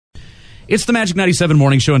It's the Magic 97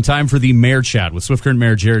 Morning Show and time for the Mayor Chat with Swift Current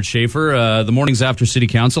Mayor Jerrod Schafer. The mornings after City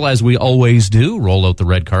Council, as we always do, roll out the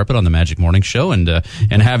red carpet on the Magic Morning Show and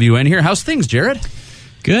have you in here. How's things, Jerrod?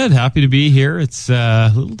 Good. Happy to be here. It's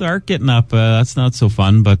a little dark getting up. That's not so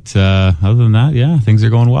fun, but other than that, yeah, things are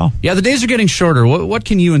going well. Yeah, the days are getting shorter. What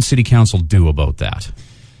can you and City Council do about that?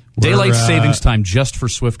 Daylight savings time just for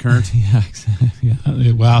Swift Current?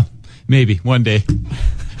 Yeah. Well, maybe one day.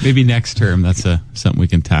 Maybe next term. That's something we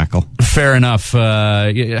can tackle. Fair enough.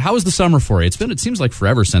 How was the summer for you? It seems like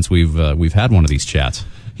forever since we've had one of these chats.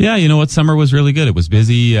 Yeah, you know what? Summer was really good. It was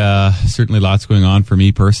busy. Certainly lots going on for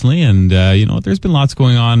me personally. And, you know what? There's been lots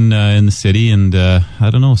going on in the city. And I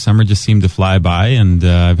don't know, summer just seemed to fly by. And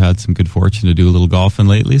I've had some good fortune to do a little golfing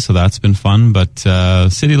lately. So that's been fun. But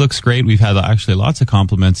city looks great. We've had actually lots of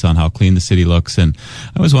compliments on how clean the city looks. And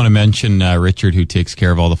I always want to mention Richard, who takes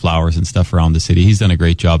care of all the flowers and stuff around the city. He's done a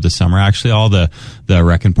great job this summer. Actually, all the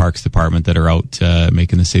Rec and Parks department that are out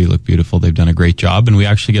making the city look beautiful, they've done a great job. And we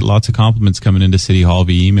actually get lots of compliments coming into City Hall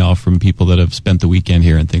via email from people that have spent the weekend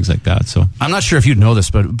here and things like that. So I'm not sure if you'd know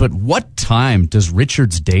this, but what time does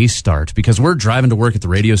Richard's day start? Because we're driving to work at the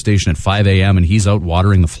radio station at 5 a.m. and he's out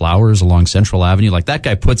watering the flowers along Central Avenue. Like, that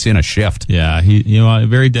guy puts in a shift. Yeah, he, you know,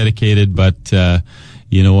 very dedicated, but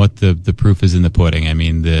you know what? The proof is in the pudding. I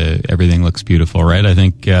mean, everything looks beautiful, right? I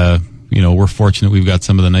think you know, we're fortunate we've got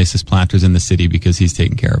some of the nicest planters in the city because he's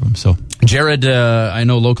taking care of them. So, Jerrod, I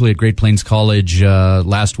know locally at Great Plains College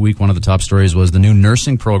last week, one of the top stories was the new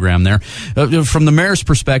nursing program there. From the mayor's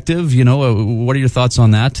perspective, you know, what are your thoughts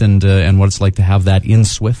on that and what it's like to have that in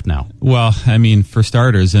Swift now? Well, I mean, for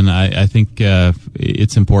starters, and I think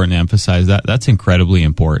it's important to emphasize that's incredibly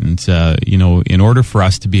important. You know, in order for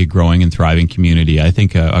us to be a growing and thriving community, I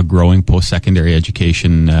think a growing post-secondary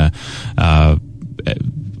education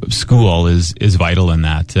school is vital in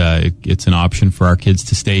that. It's an option for our kids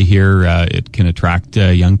to stay here. It can attract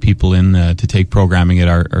young people in to take programming at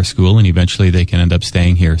our school, and eventually they can end up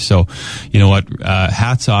staying here. So, you know what?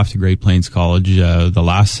 Hats off to Great Plains College. The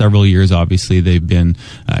last several years, obviously, they've been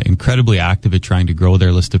incredibly active at trying to grow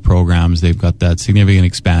their list of programs. They've got that significant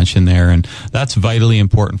expansion there, and that's vitally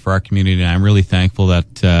important for our community. And I'm really thankful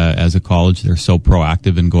that as a college, they're so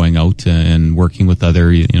proactive in going out and working with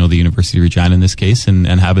other, you know, the University of Regina in this case, and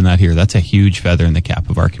having that here. That's a huge feather in the cap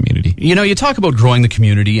of our community. You know, you talk about growing the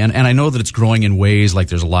community, and I know that it's growing in ways like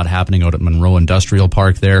there's a lot happening out at Monroe Industrial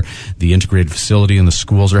Park there. The integrated facility and the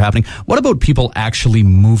schools are happening. What about people actually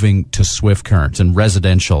moving to Swift Current and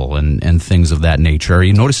residential and things of that nature? Are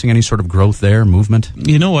you noticing any sort of growth there, movement?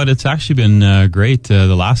 You know what? It's actually been great.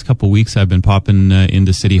 The last couple of weeks I've been popping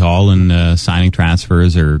into City Hall and signing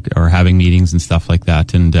transfers or having meetings and stuff like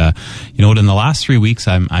that. And you know what? In the last 3 weeks,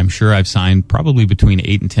 I'm sure I've signed probably between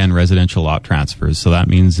 8 and 10 residential lot transfers. So that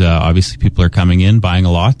means obviously people are coming in, buying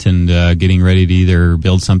a lot, and getting ready to either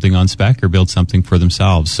build something on spec or build something for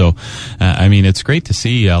themselves. So I mean, it's great to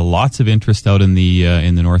see lots of interest out in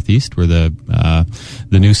the Northeast, where the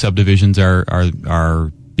new subdivisions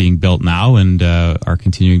are being built now and are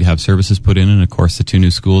continuing to have services put in, and of course the 2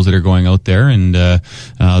 new schools that are going out there, and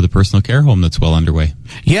the personal care home that's well underway.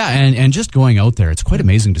 Yeah, and just going out there, it's quite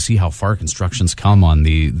amazing to see how far construction's come on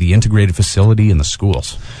the integrated facility and the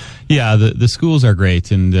schools. Yeah, the schools are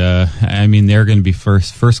great, and I mean, they're going to be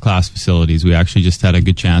first class facilities. We actually just had a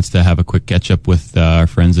good chance to have a quick catch up with our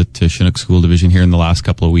friends at Chinook School Division here in the last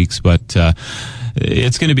couple of weeks, but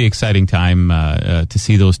it's going to be an exciting time to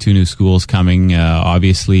see those 2 new schools coming.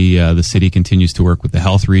 Obviously, the city continues to work with the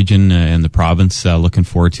health region and the province. Looking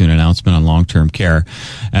forward to an announcement on long-term care.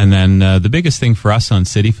 And then the biggest thing for us on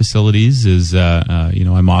city facilities is, you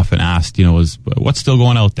know, I'm often asked, you know, is what's still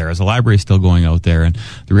going out there? Is the library still going out there? And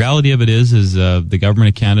the reality of it is the Government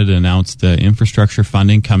of Canada announced infrastructure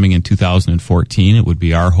funding coming in 2014. It would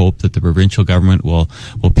be our hope that the provincial government will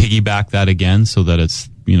piggyback that again, so that it's,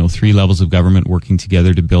 you know, 3 levels of government working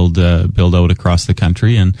together to build out across the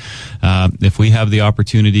country. And if we have the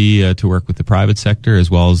opportunity to work with the private sector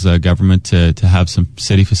as well as government to have some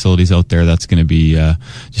city facilities out there, that's going to be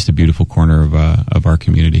just a beautiful corner of our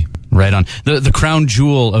community. Right on. The crown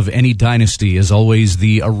jewel of any dynasty is always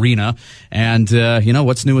the arena. And, you know,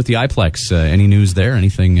 what's new with the iPlex? Any news there?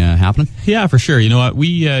 Anything happening? Yeah, for sure. You know what?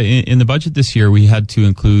 We, in the budget this year, we had to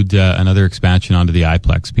include another expansion onto the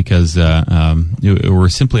iPlex because we're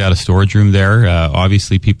simply out of storage room there.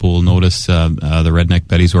 Obviously, people will notice the Redneck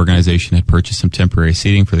Betty's organization had purchased some temporary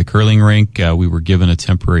seating for the curling rink. We were given a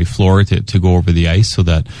temporary floor to go over the ice so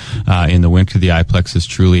that in the winter, the iPlex is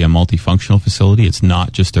truly a multifunctional facility. It's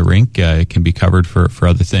not just a rink. think. It can be covered for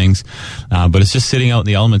other things. But it's just sitting out in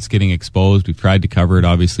the elements, getting exposed. We've tried to cover it.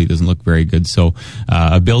 Obviously, it doesn't look very good. So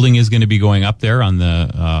a building is going to be going up there on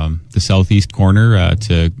the southeast corner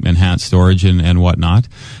to enhance storage and whatnot.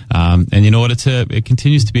 And you know what? It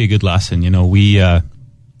continues to be a good lesson. You know, we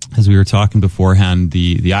as we were talking beforehand,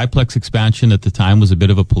 the iPlex expansion at the time was a bit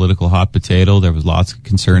of a political hot potato. There was lots of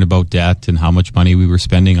concern about debt and how much money we were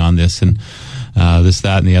spending on this and this,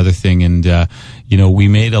 that, and the other thing. And, you know, we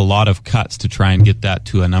made a lot of cuts to try and get that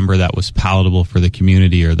to a number that was palatable for the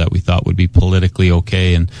community, or that we thought would be politically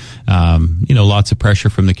okay. And, you know, lots of pressure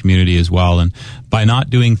from the community as well. And by not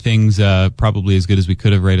doing things probably as good as we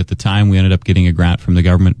could have right at the time, we ended up getting a grant from the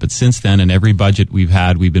government. But since then, in every budget we've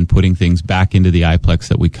had, we've been putting things back into the iPlex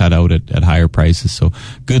that we cut out at higher prices. So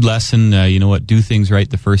good lesson. You know what? Do things right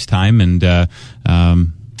the first time, and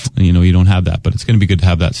you know, you don't have that, but it's going to be good to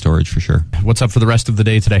have that storage for sure. What's up for the rest of the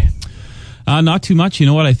day today? Not too much. You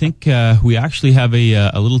know what? I think we actually have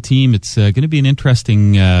a little team. It's going to be an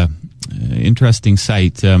interesting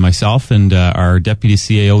site. Myself and our deputy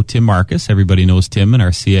CAO, Tim Marcus. Everybody knows Tim, and our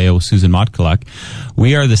CAO, Susan Motkaluk.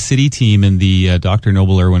 We are the city team in the Dr.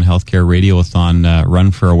 Noble Irwin Healthcare Radiothon Run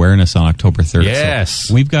for Awareness on October 3rd. Yes.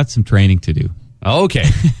 So we've got some training to do. Okay.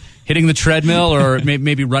 Hitting the treadmill, or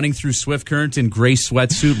maybe running through Swift Current in gray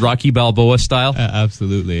sweatsuit, Rocky Balboa style.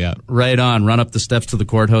 Absolutely, yeah. Right on. Run up the steps to the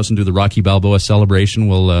courthouse and do the Rocky Balboa celebration.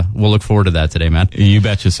 We'll look forward to that today, man. You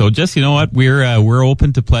betcha. So just, you know what, we're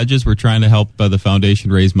open to pledges. We're trying to help the foundation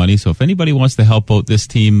raise money. So if anybody wants to help out this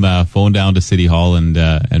team, phone down to City Hall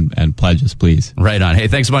and pledge us, please. Right on. Hey,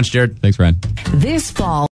 thanks a bunch, Jerrod. Thanks, Ryan. This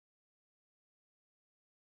fall.